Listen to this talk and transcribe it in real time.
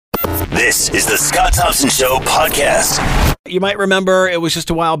This is the Scott Thompson Show podcast. You might remember it was just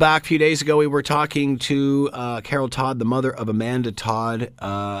a while back, a few days ago, we were talking to Carol Todd, the mother of Amanda Todd.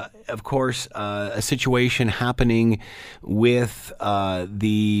 Of course, a situation happening with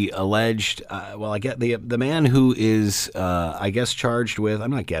the alleged, I get the man who is, charged with,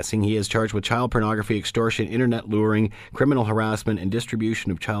 I'm not guessing, he is charged with child pornography, extortion, internet luring, criminal harassment, and distribution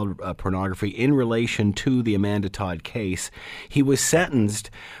of child pornography in relation to the Amanda Todd case. He was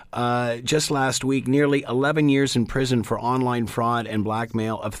sentenced just last week, nearly 11 years in prison for online fraud and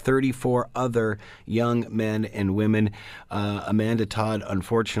blackmail of 34 other young men and women. Amanda Todd,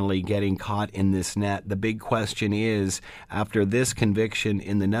 unfortunately, getting caught in this net. The big question is, after this conviction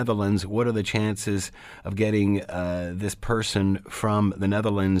in the Netherlands, what are the chances of getting this person from the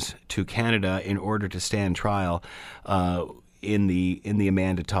Netherlands to Canada in order to stand trial in the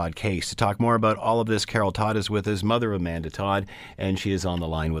Amanda Todd case? To talk more about all of this, Carol Todd is with us, mother of Amanda Todd, and she is on the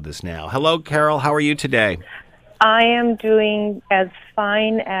line with us now. Hello, Carol. How are you today? I am doing as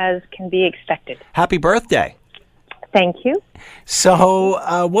fine as can be expected. Happy birthday. Thank you.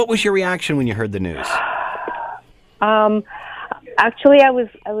 So, what was your reaction when you heard the news? Actually, I was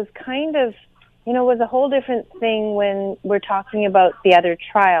kind of, it was a whole different thing when we're talking about the other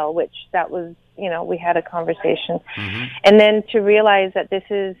trial, which that was, we had a conversation. Mm-hmm. And then to realize that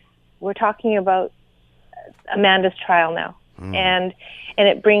we're talking about Amanda's trial now. Mm. And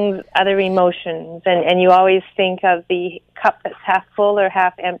it brings other emotions. And you always think of the cup that's half full or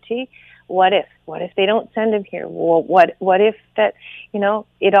half empty. What if they don't send him here? Well, what if that,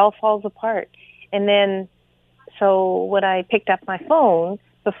 it all falls apart? And then, so when I picked up my phone,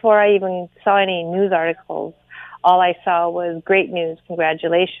 before I even saw any news articles, all I saw was great news,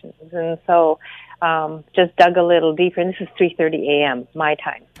 congratulations. And so just dug a little deeper. And this is 3:30 a.m. my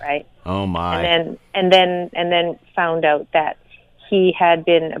time, right? Oh my! And then found out that he had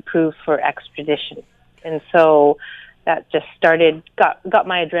been approved for extradition. And so that just got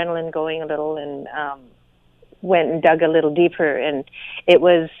my adrenaline going a little, and went and dug a little deeper. And it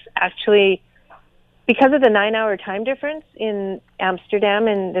was actually because of the 9-hour time difference in Amsterdam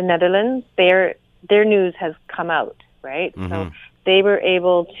and the Netherlands. Their news has come out, right? Mm-hmm. So they were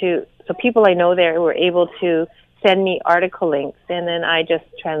able to, so people I know there were able to send me article links, and then I just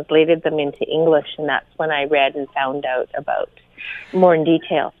translated them into English, and that's when I read and found out about more in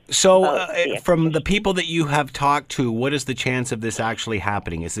detail. So from the people that you have talked to, what is the chance of this actually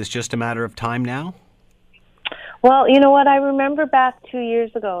happening? Is this just a matter of time now? Well, you know what? I remember back 2 years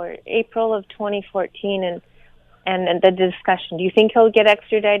ago, or April of 2014, and the discussion, do you think he'll get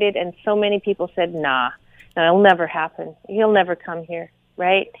extradited? And so many people said, nah, it'll never happen. He'll never come here,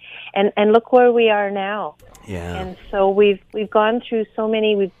 right? And look where we are now. Yeah. And so we've gone through so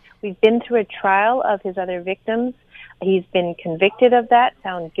many, we've been through a trial of his other victims. He's been convicted of that,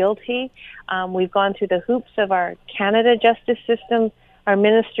 found guilty. We've gone through the hoops of our Canada justice system, our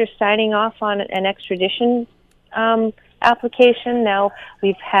minister signing off on an extradition application. Now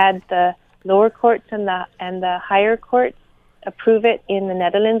we've had the lower courts and the higher courts approve it in the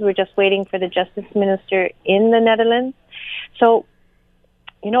Netherlands. We're just waiting for the justice minister in the Netherlands. So,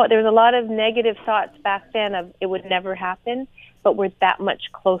 there was a lot of negative thoughts back then of it would never happen, but we're that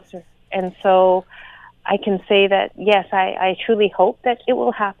much closer. And so I can say that, yes, I truly hope that it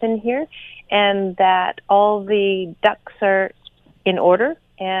will happen here, and that all the ducks are in order,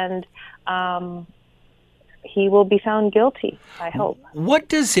 and he will be found guilty, I hope. What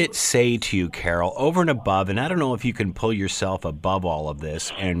does it say to you, Carol, over and above, and I don't know if you can pull yourself above all of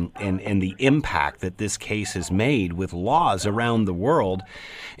this and the impact that this case has made with laws around the world?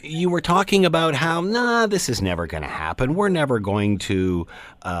 You were talking about how, this is never going to happen. We're never going to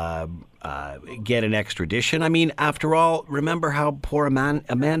get an extradition. I mean, after all, remember how poor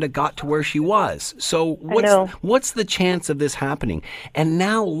Amanda got to where she was. So what's the chance of this happening? And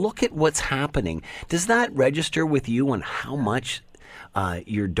now look at what's happening. Does that register with you on how much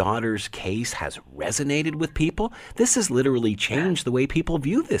your daughter's case has resonated with people? This has literally changed the way people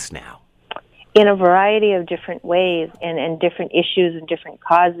view this now. In a variety of different ways and different issues and different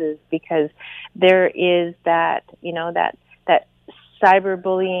causes, because there is that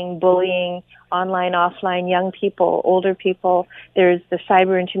cyberbullying, bullying, online, offline, young people, older people. There's the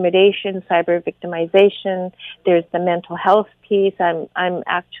cyber intimidation, cyber victimization. There's the mental health piece. I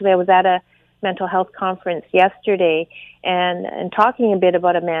was at a mental health conference yesterday and talking a bit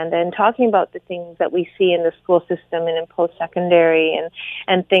about Amanda and talking about the things that we see in the school system and in post-secondary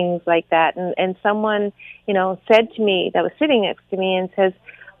and things like that. And someone, said to me, that was sitting next to me, and says,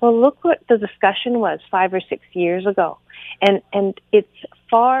 well, look what the discussion was 5 or 6 years ago. And it's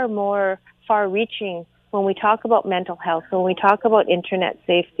far more far-reaching when we talk about mental health, when we talk about internet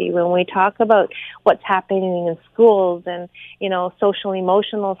safety, when we talk about what's happening in schools and, social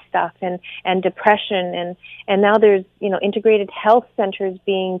emotional stuff and depression and now there's, integrated health centers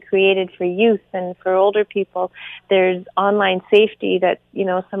being created for youth and for older people. There's online safety that,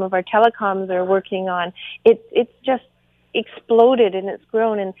 some of our telecoms are working on. It's just exploded and it's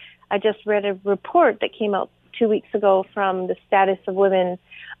grown. And I just read a report that came out 2 weeks ago from the Status of Women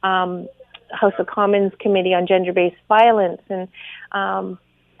House of Commons Committee on Gender-Based Violence. And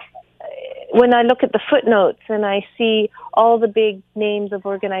when I look at the footnotes and I see all the big names of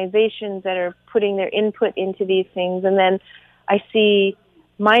organizations that are putting their input into these things, and then I see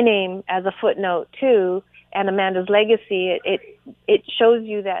my name as a footnote too, and Amanda's legacy, it shows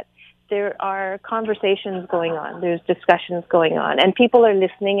you that there are conversations going on, there's discussions going on, and people are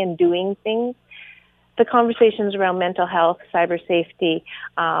listening and doing things. The conversations around mental health, cyber safety,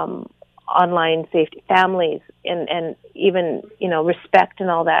 online safety, families, and even, respect and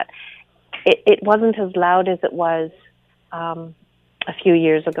all that, it wasn't as loud as it was a few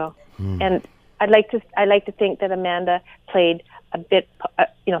years ago. And I'd like to think that Amanda played a bit,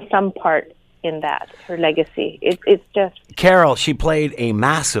 some part in that, her legacy. It's just... Carol, she played a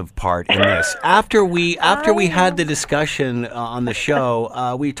massive part in this. After we had the discussion on the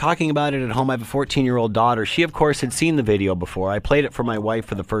show, we were talking about it at home. I have a 14-year-old daughter. She, of course, had seen the video before. I played it for my wife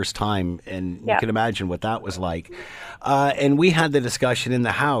for the first time, and you can imagine what that was like. And we had the discussion in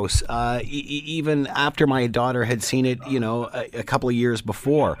the house, even after my daughter had seen it, a couple of years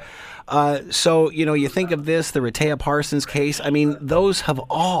before. So, you think of this, the Rehtaeh Parsons case. I mean, those have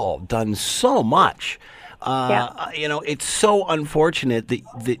all done so much. It's so unfortunate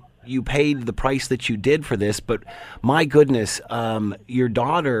that you paid the price that you did for this. But my goodness, your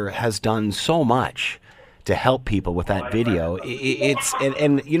daughter has done so much to help people with that video.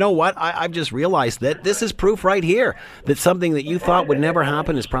 And you know what? I've just realized that this is proof right here that something that you thought would never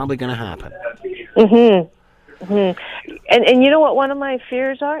happen is probably going to happen. Mm-hmm. Mm-hmm. And you know what one of my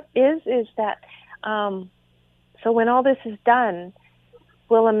fears is that so when all this is done,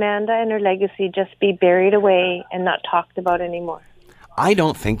 will Amanda and her legacy just be buried away and not talked about anymore? I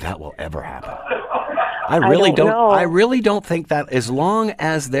don't think that will ever happen. I really don't think that, as long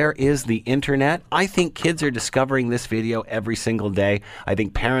as there is the internet. I think kids are discovering this video every single day. I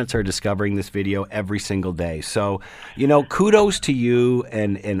think parents are discovering this video every single day. So, kudos to you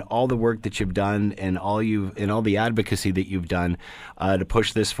and all the work that you've done and all the advocacy that you've done to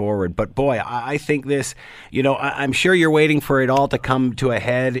push this forward. But boy, I think this, I'm sure you're waiting for it all to come to a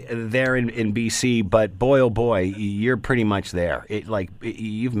head there in BC, but boy, oh boy, you're pretty much there.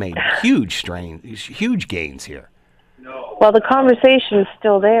 You've made huge gains here. Well, the conversation's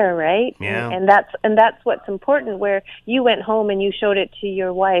still there, right? Yeah. And that's what's important. Where you went home and you showed it to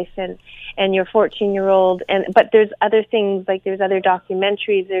your wife and your 14-year-old, but there's other things, like there's other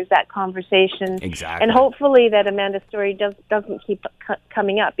documentaries. There's that conversation, exactly. And hopefully that Amanda's story doesn't keep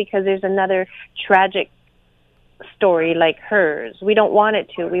coming up, because there's another tragic story like hers. We don't want it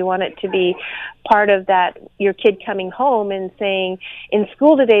to. We want it to be part of that, your kid coming home and saying, in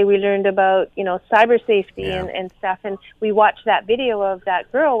school today we learned about, cyber safety and stuff, and we watched that video of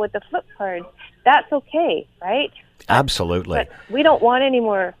that girl with the flip cards. That's okay, right? Absolutely. But we don't want any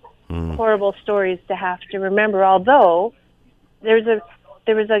more horrible stories to have to remember, although there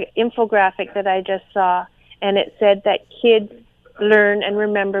was an infographic that I just saw, and it said that kids learn and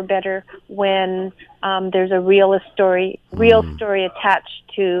remember better when there's a real story attached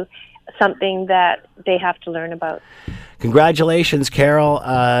to something that they have to learn about. Congratulations, Carol.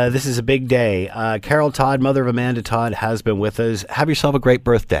 This is a big day. Carol Todd, mother of Amanda Todd, has been with us. Have yourself a great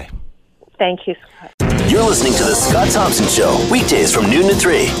birthday. Thank you, Scott. You're listening to The Scott Thompson Show, weekdays from noon to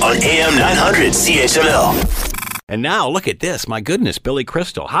 3 on AM 900 CHML. And now, look at this. My goodness, Billy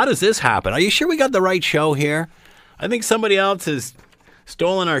Crystal. How does this happen? Are you sure we got the right show here? I think somebody else has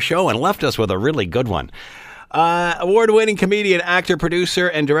stolen our show and left us with a really good one. Award-winning comedian, actor, producer,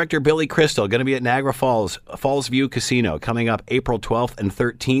 and director Billy Crystal going to be at Niagara Falls View Casino coming up April 12th and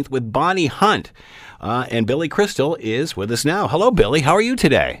 13th with Bonnie Hunt. And Billy Crystal is with us now. Hello, Billy. How are you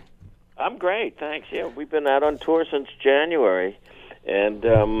today? I'm great, thanks. Yeah, we've been out on tour since January, and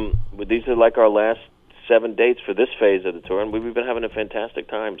these are like our last 7 dates for this phase of the tour, and we've been having a fantastic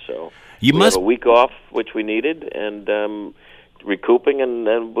time. So we have a week off, which we needed, and recouping, and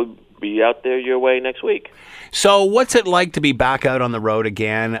then we'll be out there your way next week. So what's it like to be back out on the road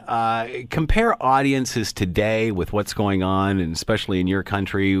again? Compare audiences today with what's going on, and especially in your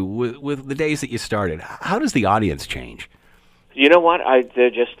country, with the days that you started. How does the audience change? You know what? They're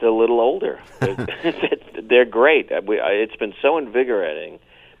just a little older. They're great. It's been so invigorating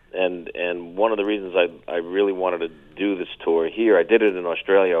And one of the reasons I really wanted to do this tour here, I did it in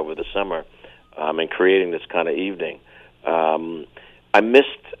Australia over the summer, and creating this kind of evening. I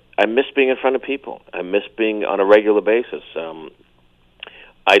missed being in front of people. I miss being on a regular basis. I'm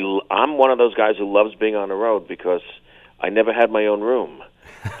one of those guys who loves being on the road because I never had my own room.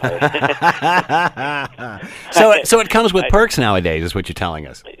 So it comes with perks nowadays, is what you're telling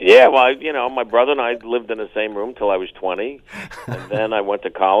us. Yeah, well, my brother and I lived in the same room till I was 20, and then I went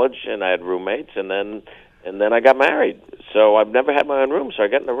to college and I had roommates, and then I got married. So I've never had my own room. So I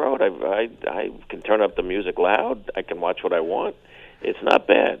get on the road. I can turn up the music loud. I can watch what I want. It's not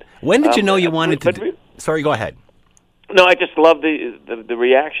bad. When did you know you wanted to? Sorry, go ahead. No, I just love the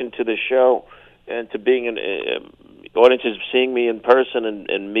reaction to the show and to being in. Audiences seeing me in person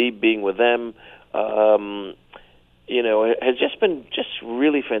and me being with them, it has just been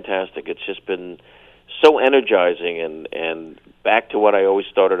really fantastic. It's just been so energizing and back to what I always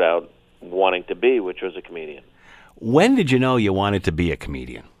started out wanting to be, which was a comedian. When did you know you wanted to be a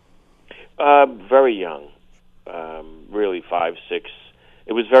comedian? Very young, really 5, 6.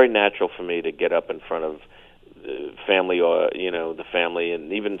 It was very natural for me to get up in front of family or the family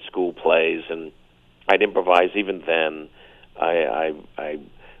and even school plays, and I'd improvise even then. I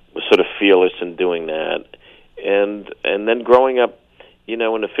was sort of fearless in doing that, and then growing up, in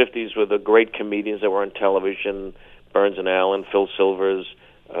the 50s with the great comedians that were on television, Burns and Allen, Phil Silvers,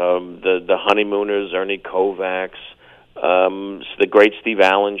 the Honeymooners, Ernie Kovacs, the great Steve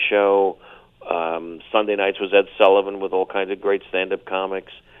Allen show. Sunday nights was Ed Sullivan with all kinds of great stand-up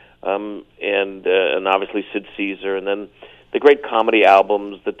comics, and obviously Sid Caesar, and then the great comedy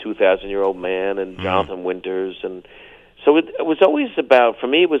albums, The 2,000-Year-Old Man and Jonathan Winters. And so it was always about, for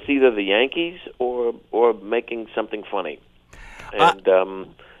me, it was either the Yankees or making something funny. And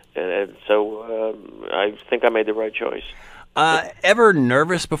so I think I made the right choice. Ever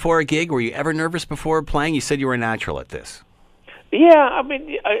nervous before a gig? Were you ever nervous before playing? You said you were a natural at this. Yeah, I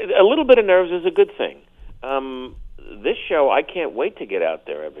mean, a little bit of nerves is a good thing. This show, I can't wait to get out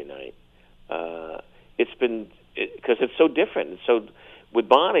there every night. It's been... because it's so different. So with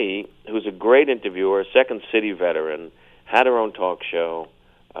Bonnie, who's a great interviewer, Second City veteran, had her own talk show,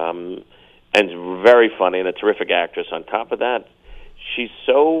 and very funny and a terrific actress. On top of that, she's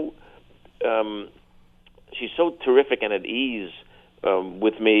so terrific and at ease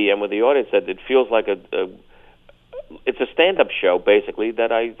with me and with the audience that it feels like it's a stand-up show basically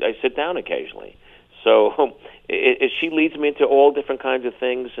that I sit down occasionally. So she leads me into all different kinds of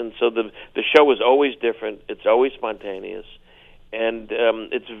things, and so the show is always different. It's always spontaneous, and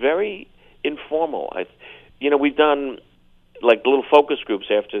it's very informal. We've done like little focus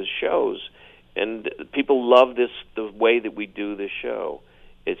groups after the shows, and people love the way that we do this show.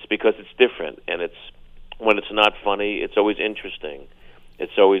 It's because it's different, and when it's not funny, it's always interesting.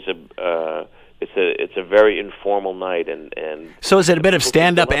 It's always it's a very informal night, and so is it a bit of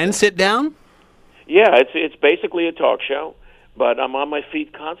stand-up and sit down? Yeah, it's basically a talk show, but I'm on my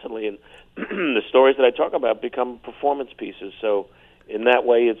feet constantly, and the stories that I talk about become performance pieces. So in that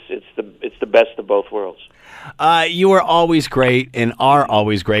way, it's the best of both worlds. You are always great and are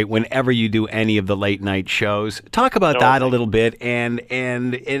always great whenever you do any of the late night shows. Talk about that a little bit and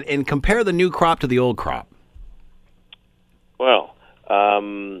compare the new crop to the old crop. Well,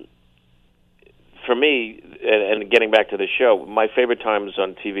 for me, and getting back to the show, my favorite times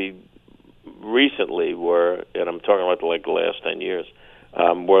on TV recently were, and I'm talking about like the last 10 years,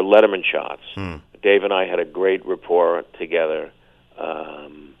 were Letterman shots. Dave and I had a great rapport together,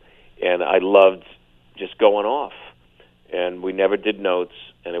 and I loved just going off. And we never did notes,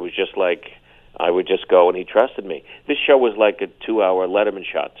 and it was just like I would just go, and he trusted me. This show was like a 2-hour Letterman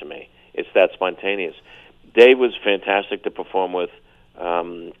shot to me. It's that spontaneous. Dave was fantastic to perform with,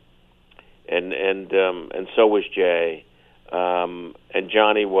 and so was Jay, and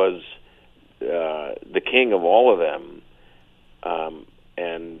Johnny was the king of all of them,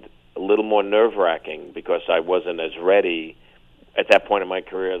 and a little more nerve-wracking because I wasn't as ready at that point in my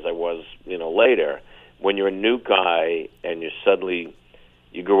career as I was, later. When you're a new guy and you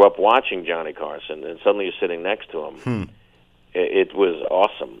grew up watching Johnny Carson, and suddenly you're sitting next to him, it was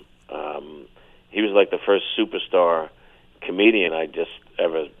awesome. He was like the first superstar comedian I just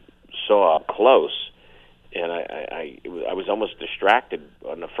ever saw up close. And I was almost distracted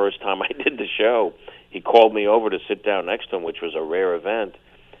on the first time I did the show. He called me over to sit down next to him, which was a rare event.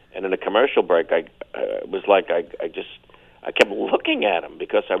 And in a commercial break, I was like, I kept looking at him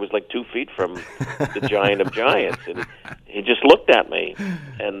because I was like 2 feet from the giant of giants, and he just looked at me,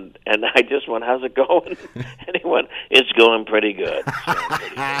 and I just went, "How's it going?" And he went, "It's going pretty good."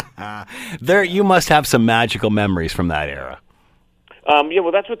 There, you must have some magical memories from that era. Yeah,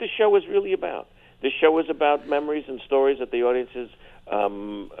 well, that's what the show is really about. The show is about memories and stories that the audiences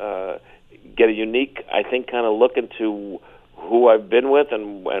get a unique, I think, kind of look into who I've been with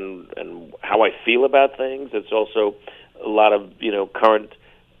and how I feel about things. It's also a lot of current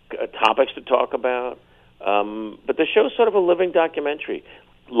topics to talk about. But the show's sort of a living documentary.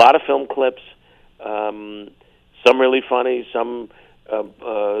 A lot of film clips, some really funny, some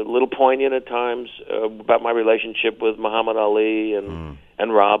a little poignant at times about my relationship with Muhammad Ali and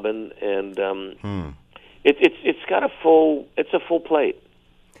Robin, and it's got a full plate.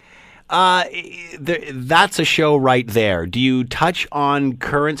 That's a show right there. Do you touch on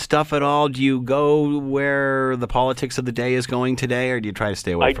current stuff at all? Do you go where the politics of the day is going today, or do you try to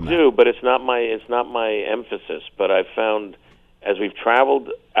stay away from that? I do, but it's not my emphasis. But I've found as we've traveled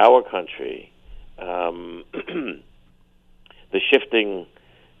our country, the shifting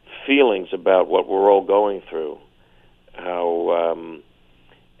feelings about what we're all going through, how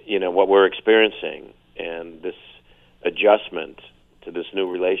what we're experiencing, and this adjustment to this new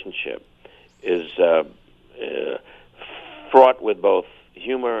relationship is fraught with both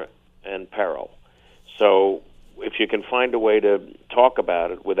humor and peril. So if you can find a way to talk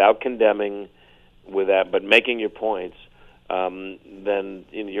about it without condemning, but making your points, then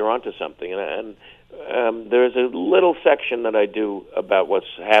you're onto something. And there's a little section that I do about what's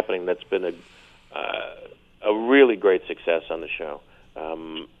happening that's been a really great success on the show.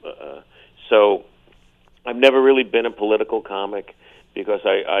 So I've never really been a political comic because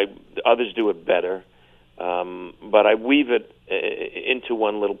others do it better. But I weave it into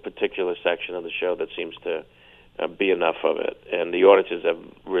one little particular section of the show that seems to be enough of it, and the audiences have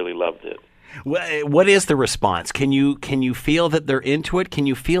really loved it. What is the response? Can you feel that they're into it? Can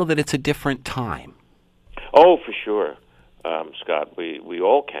you feel that it's a different time? Oh, for sure, Scott. We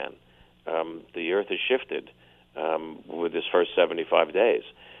all can. The earth has shifted with this first 75 days,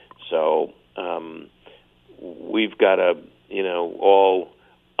 so we've got to all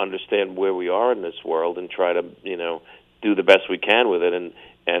understand where we are in this world and try to do the best we can with it.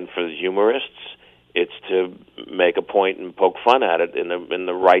 And for the humorists, it's to make a point and poke fun at it in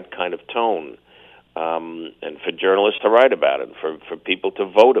the right kind of tone, and for journalists to write about it, for people to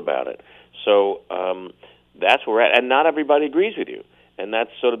vote about it. So that's where we're at. And not everybody agrees with you, and that's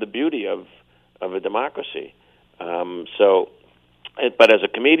sort of the beauty of a democracy. But as a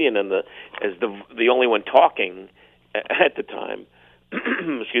comedian and as the only one talking at the time,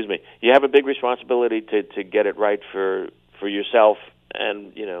 excuse me, you have a big responsibility to get it right for yourself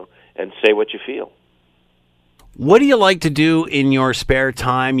and say what you feel. What do you like to do in your spare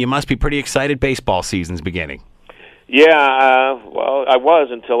time? You must be pretty excited. Baseball season's beginning. Yeah, well, I was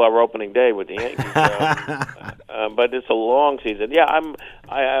until our opening day with the Yankees. But it's a long season. Yeah,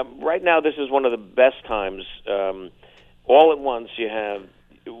 right now. This is one of the best times. All at once, you have.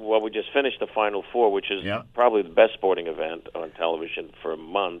 Well, we just finished the Final Four, which is probably the best sporting event on television for a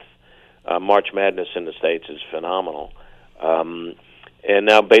month. March Madness in the States is phenomenal. And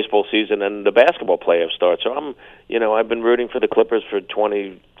now baseball season and the basketball playoffs start. So I've been rooting for the Clippers for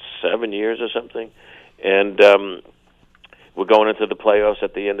 27 years or something. And we're going into the playoffs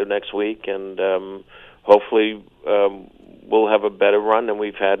at the end of next week, and hopefully we'll have a better run than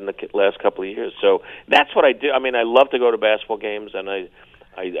we've had in the last couple of years. So that's what I do. I mean, I love to go to basketball games, and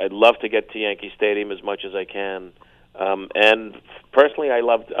I'd love to get to Yankee Stadium as much as I can. And personally, I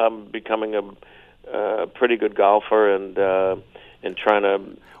love becoming a pretty good golfer and trying to...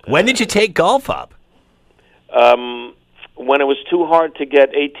 When did you take golf up? When it was too hard to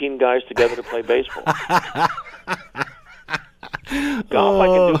get 18 guys together to play baseball. Golf I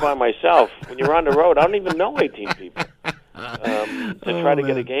can do by myself. When you're on the road, I don't even know 18 people to try to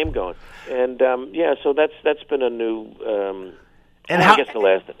get a game going. And so that's been a new... I guess the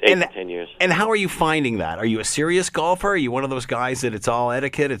last 8 to 10 years. And how are you finding that? Are you a serious golfer? Are you one of those guys that it's all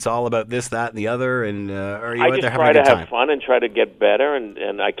etiquette, it's all about this, that, and the other? And are you out there having a good time? I just try to have fun and try to get better,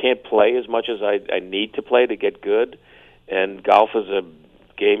 and I can't play as much as I need to play to get good. And golf is a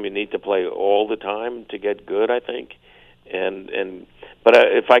game you need to play all the time to get good, I think. But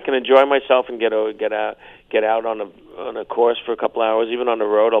if I can enjoy myself and get out on a course for a couple hours, even on the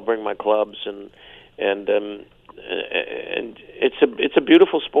road, I'll bring my clubs and it's a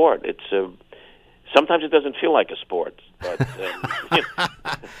beautiful sport. Sometimes it doesn't feel like a sport, but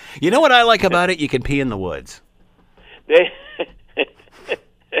you know what I like about it? You can pee in the woods.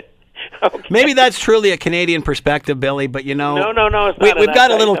 Okay. Maybe that's truly a Canadian perspective, Billy, but No, it's not. We've got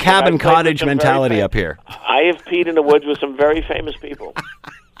a little cabin cottage mentality up here. I have peed in the woods with some very famous people.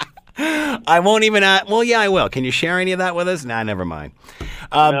 I won't even. Well, yeah, I will. Can you share any of that with us? Nah, never mind.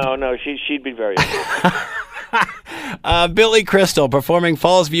 No, she'd be very. Billy Crystal performing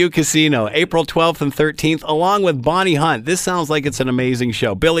Falls View Casino, April 12th and 13th, along with Bonnie Hunt. This sounds like it's an amazing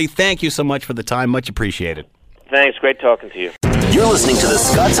show. Billy, thank you so much for the time. Much appreciated. Thanks. Great talking to you. You're listening to The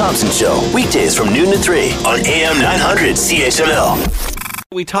Scott Thompson Show, weekdays from noon to 3 on AM 900 CHML.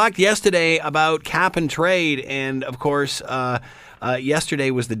 We talked yesterday about cap and trade, and of course,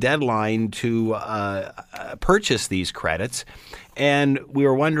 yesterday was the deadline to purchase these credits. And we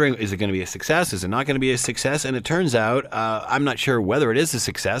were wondering, is it going to be a success? Is it not going to be a success? And it turns out, I'm not sure whether it is a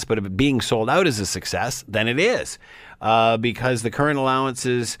success, but if it being sold out is a success, then it is. Because the current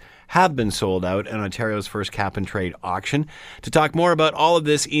allowances have been sold out in Ontario's first cap and trade auction. To talk more about all of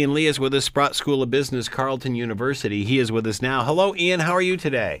this, Ian Lee is with us, Sprott School of Business, Carleton University. He is with us now. Hello, Ian. How are you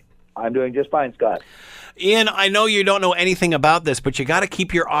today? I'm doing just fine, Scott. Ian, I know you don't know anything about this, but you got to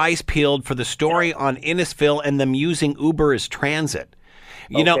keep your eyes peeled for the story on Innisfil and them using Uber as transit.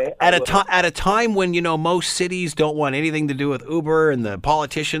 You know, at a time when, you know, most cities don't want anything to do with Uber and the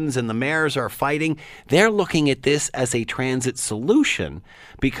politicians and the mayors are fighting, they're looking at this as a transit solution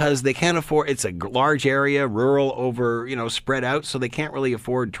because they can't afford, it's a large area, rural over, you know, spread out, so they can't really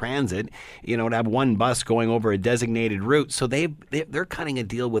afford transit, you know, to have one bus going over a designated route. So they're cutting a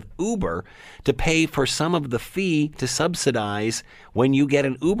deal with Uber to pay for some of the fee to subsidize when you get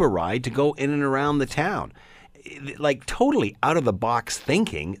an Uber ride to go in and around the town. Like totally out of the box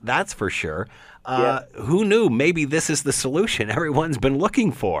thinking, that's for sure. Who knew? Maybe this is the solution everyone's been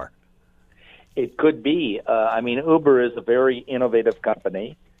looking for. It could be. I mean, Uber is a very innovative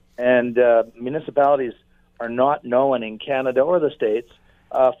company, and municipalities are not known in Canada or the States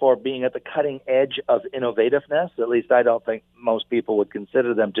for being at the cutting edge of innovativeness. At least I don't think most people would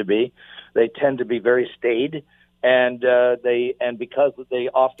consider them to be. They tend to be very staid. And because they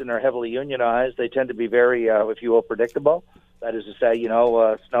often are heavily unionized, they tend to be very, if you will, predictable. That is to say, you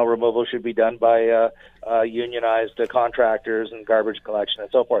know, snow removal should be done by unionized contractors and garbage collection and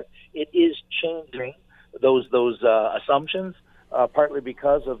so forth. It is changing those assumptions, partly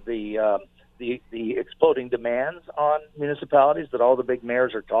because of the exploding demands on municipalities that all the big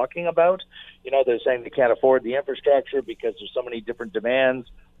mayors are talking about. You know, they're saying they can't afford the infrastructure because there's so many different demands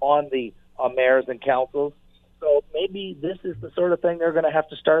on the mayors and councils. So maybe this is the sort of thing they're going to have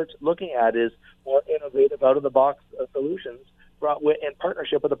to start looking at, is more innovative, out-of-the-box solutions in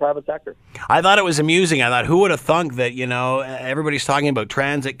partnership with the private sector. I thought it was amusing. I thought, who would have thunk that, you know, everybody's talking about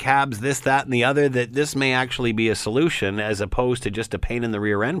transit, cabs, this, that, and the other, that this may actually be a solution as opposed to just a pain in the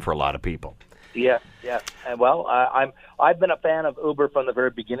rear end for a lot of people. Yeah. And well, I've been a fan of Uber from the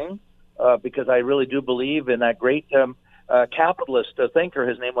very beginning because I really do believe in that great capitalist thinker.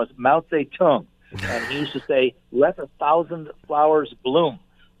 His name was Mao Zedong. And he used to say, let 1,000 flowers bloom.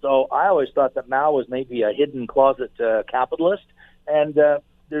 So I always thought that Mao was maybe a hidden closet capitalist. And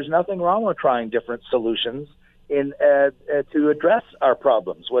there's nothing wrong with trying different solutions to address our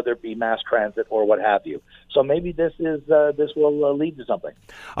problems, whether it be mass transit or what have you. So maybe this will lead to something.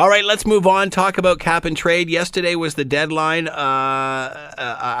 All right, let's move on. Talk about cap and trade. Yesterday was the deadline,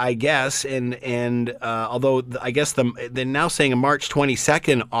 I guess, and although I guess they're now saying a March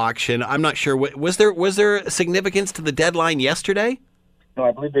 22nd auction. I'm not sure. Was there significance to the deadline yesterday? No,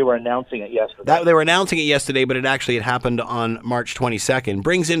 I believe they were announcing it yesterday. They were announcing it yesterday, but it happened on March 22nd.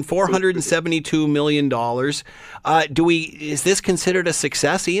 Brings in $472 million. Is this considered a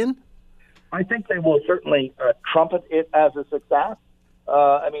success, Ian? I think they will certainly trumpet it as a success.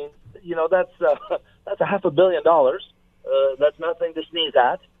 I mean, you know, that's $500 million. That's nothing to sneeze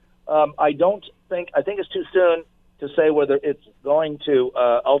at. I think it's too soon to say whether it's going to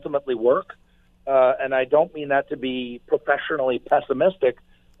ultimately work. And I don't mean that to be professionally pessimistic.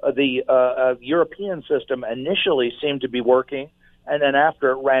 The European system initially seemed to be working, and then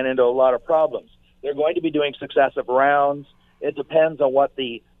after it ran into a lot of problems. They're going to be doing successive rounds. It depends on what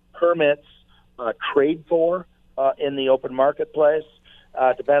the permits trade for in the open marketplace.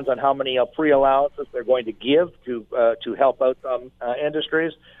 Depends on how many free allowances they're going to give to help out some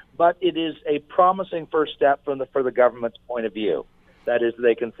industries. But it is a promising first step for the government's point of view. That is,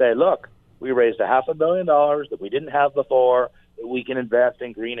 they can say, look, we raised $500 million that we didn't have before, that we can invest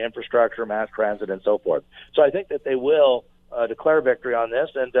in green infrastructure, mass transit, and so forth. So I think that they will declare victory on this,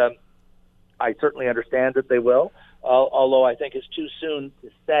 and I certainly understand that they will, although I think it's too soon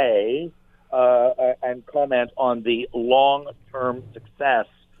to say and comment on the long-term success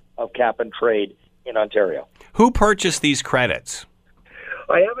of cap and trade in Ontario. Who purchased these credits?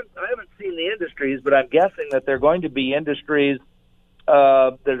 I haven't seen the industries, but I'm guessing that they're going to be industries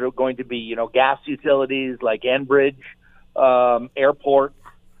that are going to be, you know, gas utilities like Enbridge, airports,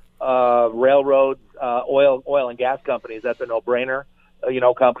 railroads, oil and gas companies. That's a no-brainer. You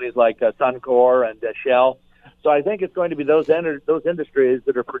know, companies like Suncor and Shell. So I think it's going to be those industries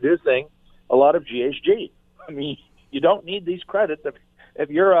that are producing a lot of GHG. I mean, you don't need these credits if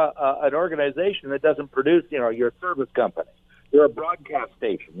you're an organization that doesn't produce, you're a service company. You're a broadcast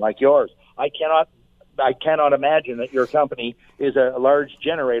station like yours. I cannot imagine that your company is a large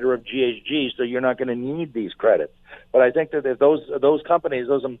generator of GHG, so you're not going to need these credits. But I think that if those companies,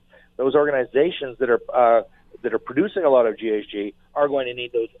 those organizations that are producing a lot of GHG are going to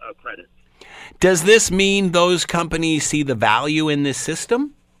need those credits. Does this mean those companies see the value in this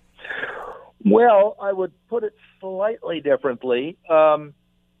system? Well, I would put it slightly differently.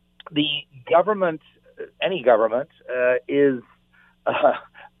 The government, any government, is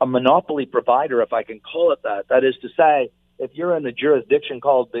a monopoly provider, if I can call it that. That is to say, if you're in the jurisdiction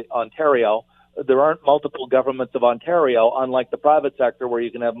called the Ontario, there aren't multiple governments of Ontario, unlike the private sector where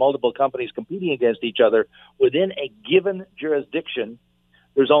you can have multiple companies competing against each other. Within a given jurisdiction,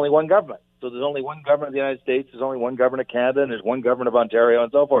 there's only one government. So there's only one government of the United States, there's only one government of Canada, and there's one government of Ontario,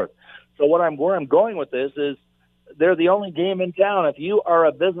 and so forth. So where I'm going with this is they're the only game in town. If you are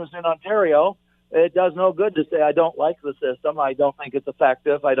a business in Ontario, it does no good to say, I don't like the system, I don't think it's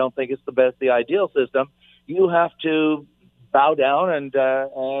effective, I don't think it's the ideal system. You have to bow down and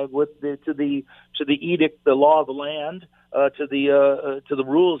to the edict, the law of the land, to the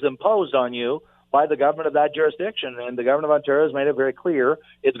rules imposed on you by the government of that jurisdiction. And the government of Ontario has made it very clear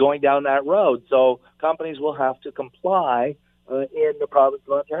it's going down that road. So companies will have to comply in the province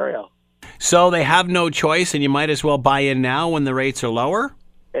of Ontario. So they have no choice, and you might as well buy in now when the rates are lower?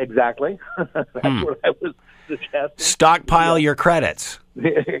 Exactly. That's what I was suggesting. Stockpile your credits.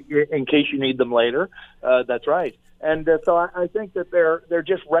 In case you need them later. That's right. And so I think that they're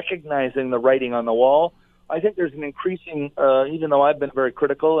just recognizing the writing on the wall. I think there's an increasing, even though I've been very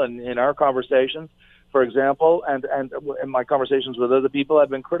critical in our conversations, for example, and in my conversations with other people, I've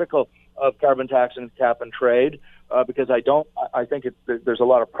been critical of carbon tax and cap and trade because I think there's a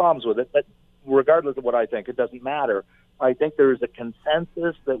lot of problems with it. But regardless of what I think, it doesn't matter. I think there is a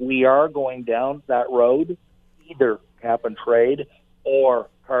consensus that we are going down that road, either cap and trade or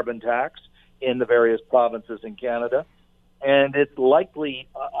carbon tax in the various provinces in Canada. And it's likely,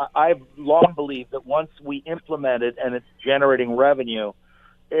 I've long believed that once we implement it and it's generating revenue,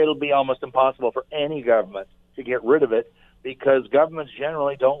 it'll be almost impossible for any government to get rid of it because governments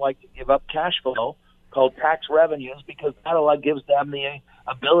generally don't like to give up cash flow called tax revenues because that gives them the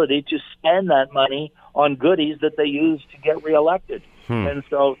ability to spend that money on goodies that they use to get reelected. And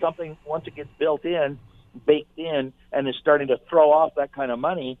so something, once it gets baked in, and is starting to throw off that kind of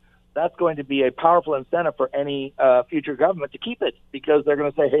money, that's going to be a powerful incentive for any future government to keep it because they're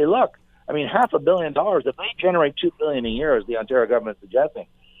going to say, hey, look, I mean, $500 million, if they generate $2 billion a year, as the Ontario government is suggesting,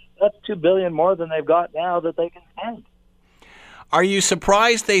 that's $2 billion more than they've got now that they can spend. Are you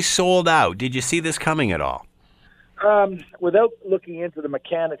surprised they sold out? Did you see this coming at all? Without looking into the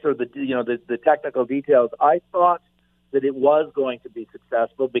mechanics or the technical details, I thought that it was going to be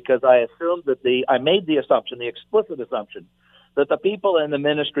successful because I assumed I made the explicit assumption, that the people in the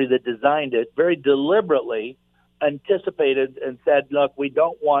ministry that designed it very deliberately anticipated and said, look, we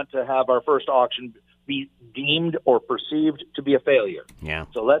don't want to have our first auction be deemed or perceived to be a failure. Yeah.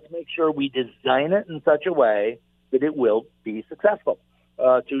 So let's make sure we design it in such a way that it will be successful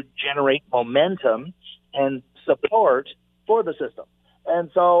to generate momentum and support for the system.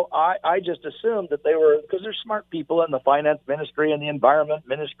 And so I just assumed that they were, because there's smart people in the finance ministry and the environment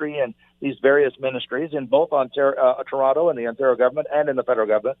ministry and these various ministries in both Toronto and the Ontario government and in the federal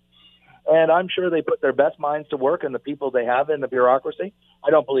government. And I'm sure they put their best minds to work and the people they have in the bureaucracy. I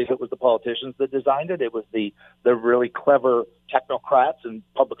don't believe it was the politicians that designed it. It was the really clever technocrats and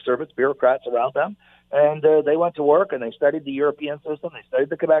public service bureaucrats around them. And they went to work and they studied the European system. They studied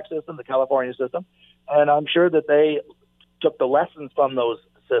the Quebec system, the California system. And I'm sure that they took the lessons from those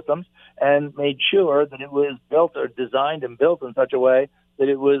systems and made sure that it was built or designed and built in such a way that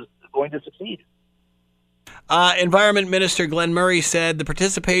it was going to succeed. Environment Minister Glenn Murray said the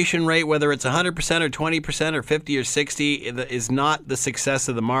participation rate, whether it's 100% or 20% or 50 or 60, is not the success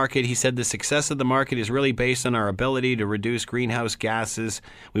of the market. He said the success of the market is really based on our ability to reduce greenhouse gases.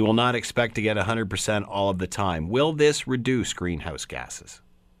 We will not expect to get 100% all of the time. Will this reduce greenhouse gases?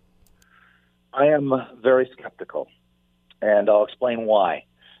 I am very skeptical, and I'll explain why.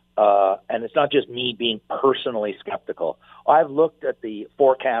 And it's not just me being personally skeptical. I've looked at the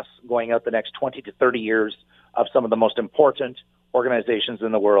forecasts going out the next 20 to 30 years of some of the most important organizations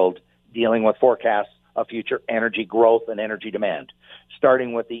in the world dealing with forecasts of future energy growth and energy demand,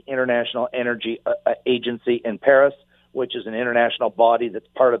 starting with the International Energy Agency in Paris, which is an international body that's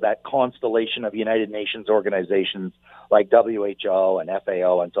part of that constellation of United Nations organizations like WHO and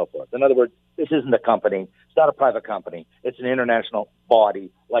FAO and so forth. In other words, this isn't a company. It's not a private company. It's an international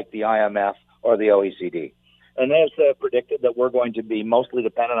body like the IMF or the OECD. And they've predicted that we're going to be mostly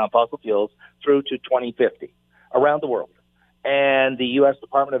dependent on fossil fuels through to 2050 around the world. And the U.S.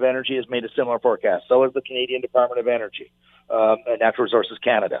 Department of Energy has made a similar forecast. So has the Canadian Department of Energy, Natural Resources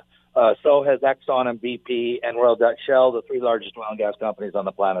Canada. So has Exxon and BP and Royal Dutch Shell, the three largest oil and gas companies on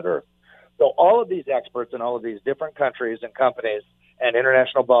the planet Earth. So all of these experts in all of these different countries and companies and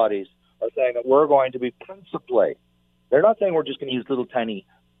international bodies are saying that we're going to be principally, they're not saying we're just going to use little tiny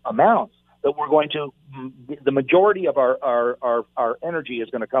amounts, that we're going to, the majority of our energy is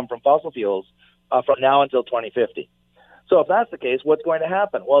going to come from fossil fuels from now until 2050. So if that's the case, what's going to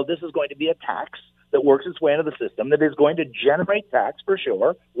happen? Well, this is going to be a tax that works its way into the system that is going to generate tax for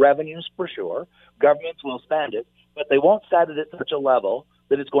sure, revenues for sure. Governments will spend it, but they won't set it at such a level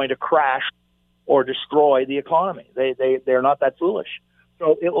that it's going to crash or destroy the economy. They're not that foolish.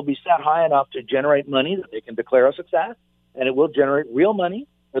 So it will be set high enough to generate money that they can declare a success, and it will generate real money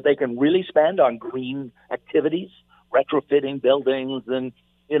that they can really spend on green activities, retrofitting buildings and,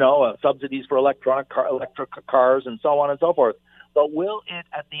 subsidies for electric cars and so on and so forth. But will it,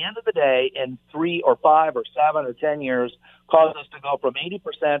 at the end of the day, in 3 or 5 or 7 or 10 years, cause us to go from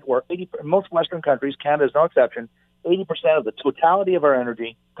 80%, where most Western countries, Canada is no exception, 80% of the totality of our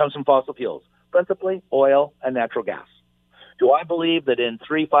energy comes from fossil fuels, principally oil and natural gas. Do I believe that in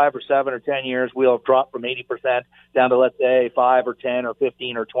 3, 5, or 7 or 10 years we'll have dropped from 80% down to, let's say, 5 or 10 or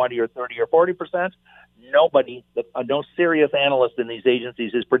 15 or 20 or 30 or 40%? Nobody, no serious analyst in these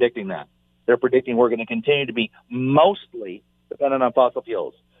agencies is predicting that. They're predicting we're going to continue to be mostly dependent on fossil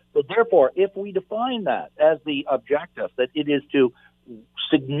fuels. So therefore, if we define that as the objective, that it is to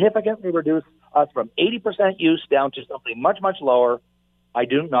significantly reduce us from 80% use down to something much, much lower, I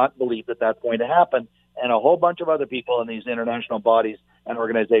do not believe that that's going to happen. And a whole bunch of other people in these international bodies and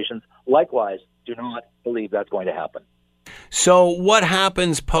organizations likewise do not believe that's going to happen. So what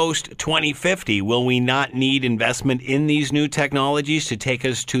happens post-2050? Will we not need investment in these new technologies to take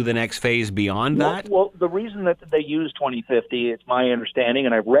us to the next phase beyond that? Well, the reason that they use 2050, it's my understanding,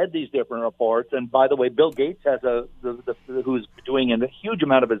 and I've read these different reports, and by the way, Bill Gates has who's doing a huge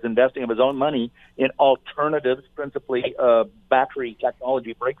amount of his investing of his own money in alternatives, principally battery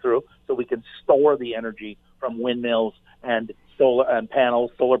technology breakthrough, so we can store the energy from windmills and solar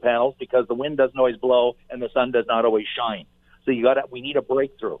panels, because the wind doesn't always blow and the sun does not always shine. So we need a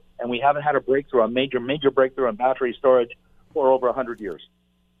breakthrough, and we haven't had a major breakthrough in battery storage for over 100 years.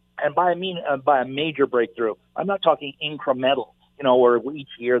 And by a major breakthrough, I'm not talking incremental, where each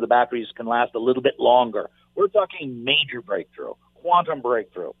year the batteries can last a little bit longer. We're talking major breakthrough, quantum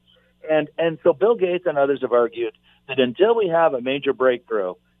breakthrough. And so Bill Gates and others have argued that until we have a major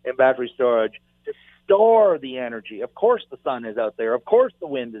breakthrough in battery storage to store the energy, of course the sun is out there, of course the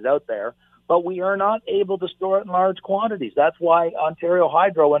wind is out there, but we are not able to store it in large quantities. That's why Ontario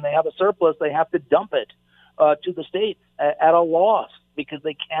Hydro, when they have a surplus, they have to dump it to the states at a loss because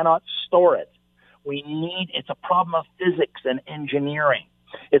they cannot store it. It's a problem of physics and engineering.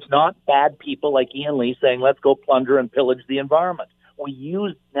 It's not bad people like Ian Lee saying, let's go plunder and pillage the environment. We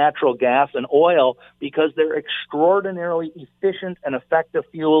use natural gas and oil because they're extraordinarily efficient and effective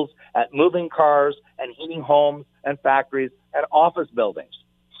fuels at moving cars and heating homes and factories and office buildings.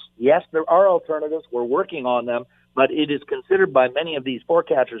 Yes, there are alternatives. We're working on them, but it is considered by many of these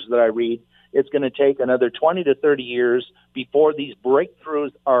forecasters that I read, it's going to take another 20 to 30 years before these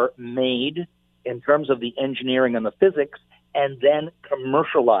breakthroughs are made in terms of the engineering and the physics and then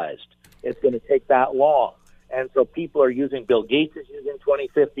commercialized. It's going to take that long. And so people are Bill Gates is using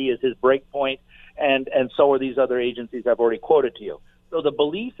 2050 as his break point, and so are these other agencies I've already quoted to you. So the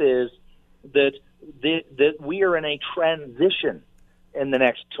belief is that we are in a transition in the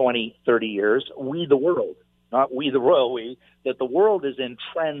next 20, 30 years. We, the world, not we, the royal we, that the world is in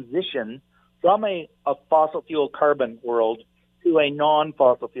transition from a fossil fuel carbon world to a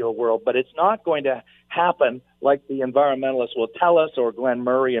non-fossil fuel world. But it's not going to happen like the environmentalists will tell us, or Glenn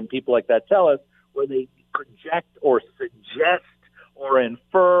Murray and people like that tell us, where they project or suggest or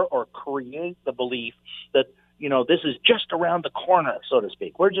infer or create the belief that, this is just around the corner, so to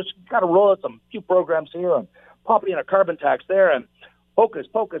speak. We're just got to roll out some few programs here and pop in a carbon tax there and hocus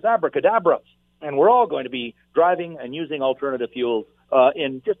pocus abracadabra, and we're all going to be driving and using alternative fuels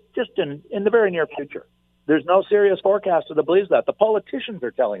in the very near future. There's no serious forecaster that believes that. The politicians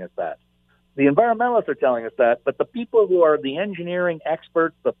are telling us that. The environmentalists are telling us that, but the people who are the engineering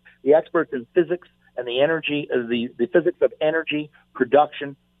experts, the experts in physics and the physics of energy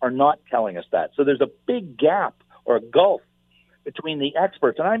production are not telling us that. So there's a big gap or a gulf between the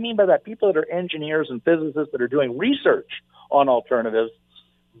experts. And I mean by that people that are engineers and physicists that are doing research on alternatives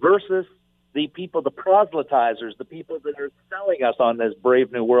versus the people, the proselytizers, the people that are selling us on this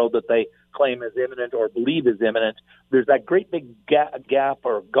brave new world that they claim is imminent or believe is imminent. There's that great big gap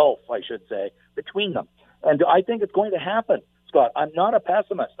or gulf, I should say, between them. And I think it's going to happen, Scott. I'm not a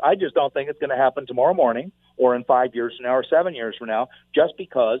pessimist. I just don't think it's going to happen tomorrow morning or in 5 years from now or 7 years from now just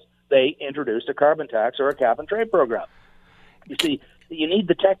because they introduced a carbon tax or a cap-and-trade program. You see, you need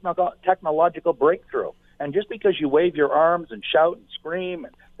the technological breakthrough. And just because you wave your arms and shout and scream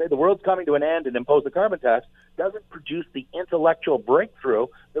and say the world's coming to an end and impose the carbon tax doesn't produce the intellectual breakthrough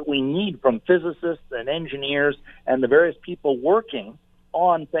that we need from physicists and engineers and the various people working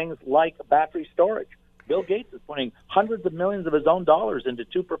on things like battery storage. Bill Gates is putting hundreds of millions of his own dollars into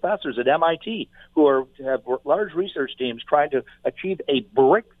 2 professors at MIT who have large research teams trying to achieve a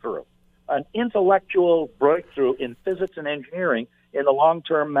breakthrough, an intellectual breakthrough in physics and engineering in the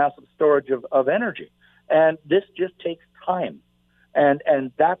long-term massive storage of energy. And this just takes time. And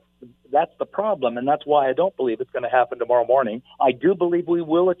that's the problem, and that's why I don't believe it's going to happen tomorrow morning. I do believe we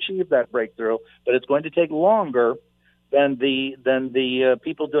will achieve that breakthrough, but it's going to take longer than the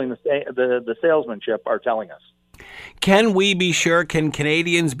people doing the salesmanship are telling us. Can we be sure, can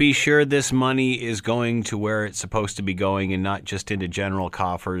Canadians be sure this money is going to where it's supposed to be going and not just into general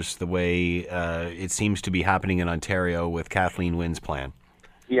coffers the way it seems to be happening in Ontario with Kathleen Wynne's plan?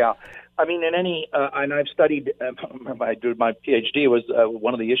 Yeah. I mean, and I've studied, I did my PhD, was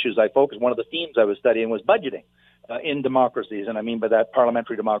one of the issues I focused, one of the themes I was studying was budgeting in democracies. And I mean by that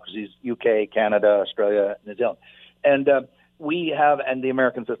parliamentary democracies, UK, Canada, Australia, New Zealand. And we have, and the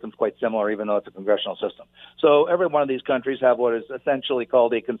American system's quite similar, even though it's a congressional system. So every one of these countries have what is essentially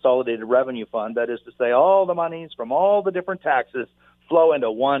called a consolidated revenue fund. That is to say, all the monies from all the different taxes flow into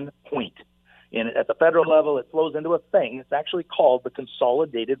one point. At the federal level, it flows into a thing. It's actually called the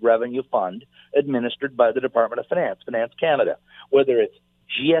Consolidated Revenue Fund, administered by the Department of Finance, Finance Canada. Whether it's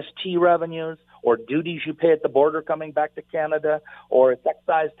GST revenues or duties you pay at the border coming back to Canada, or it's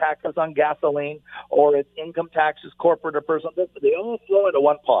excise taxes on gasoline, or it's income taxes, corporate or personal, they all flow into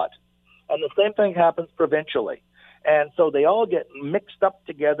one pot. And the same thing happens provincially. And so they all get mixed up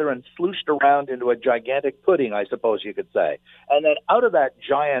together and slooshed around into a gigantic pudding, I suppose you could say. And then out of that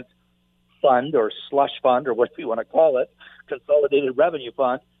giant fund or slush fund or what you want to call it, Consolidated Revenue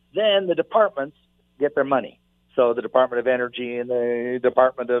Fund, then the departments get their money. So the Department of Energy and the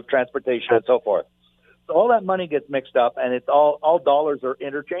Department of Transportation and so forth. So all that money gets mixed up, and it's all dollars are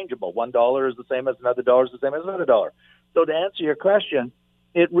interchangeable. $1 is the same as another dollar is the same as another dollar. So to answer your question,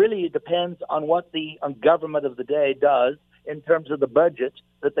 it really depends on what the government of the day does in terms of the budget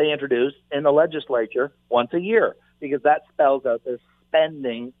that they introduce in the legislature once a year, because that spells out their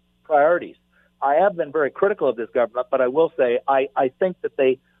spending priorities. I have been very critical of this government, but I will say I think that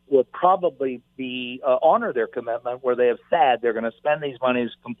they will probably be honor their commitment where they have said they're going to spend these monies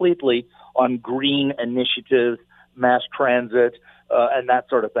completely on green initiatives, mass transit, and that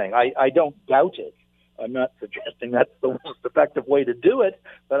sort of thing. I don't doubt it. I'm not suggesting that's the most effective way to do it,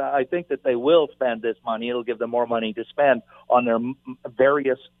 but I think that they will spend this money. It'll give them more money to spend on their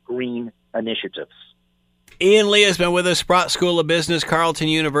various green initiatives. Ian Lee has been with us, Sprott School of Business, Carleton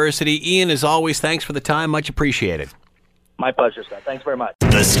University. Ian, as always, thanks for the time. Much appreciated. My pleasure, Scott. Thanks very much.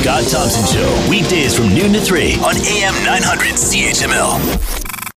 The Scott Thompson Show, weekdays from noon to 3 on AM 900 CHML.